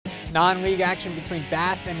Non-league action between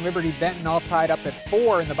Bath and Liberty Benton all tied up at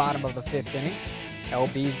 4 in the bottom of the 5th inning.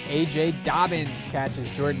 LB's A.J. Dobbins catches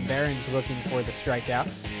Jordan Barron's looking for the strikeout.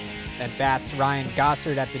 Then Bath's Ryan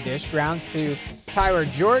Gossard at the dish grounds to Tyler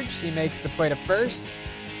George. He makes the play to first.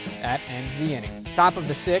 That ends the inning. Top of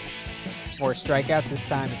the 6th, more strikeouts. This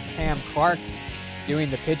time it's Cam Clark doing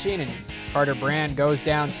the pitching, and Carter Brand goes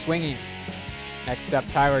down swinging. Next up,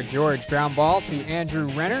 Tyler George, ground ball to Andrew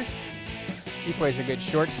Renner. He plays a good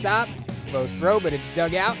shortstop. Low throw, but it's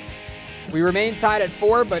dug out. We remain tied at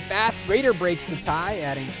 4, but Bath later breaks the tie,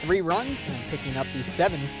 adding 3 runs and picking up the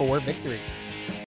 7-4 victory.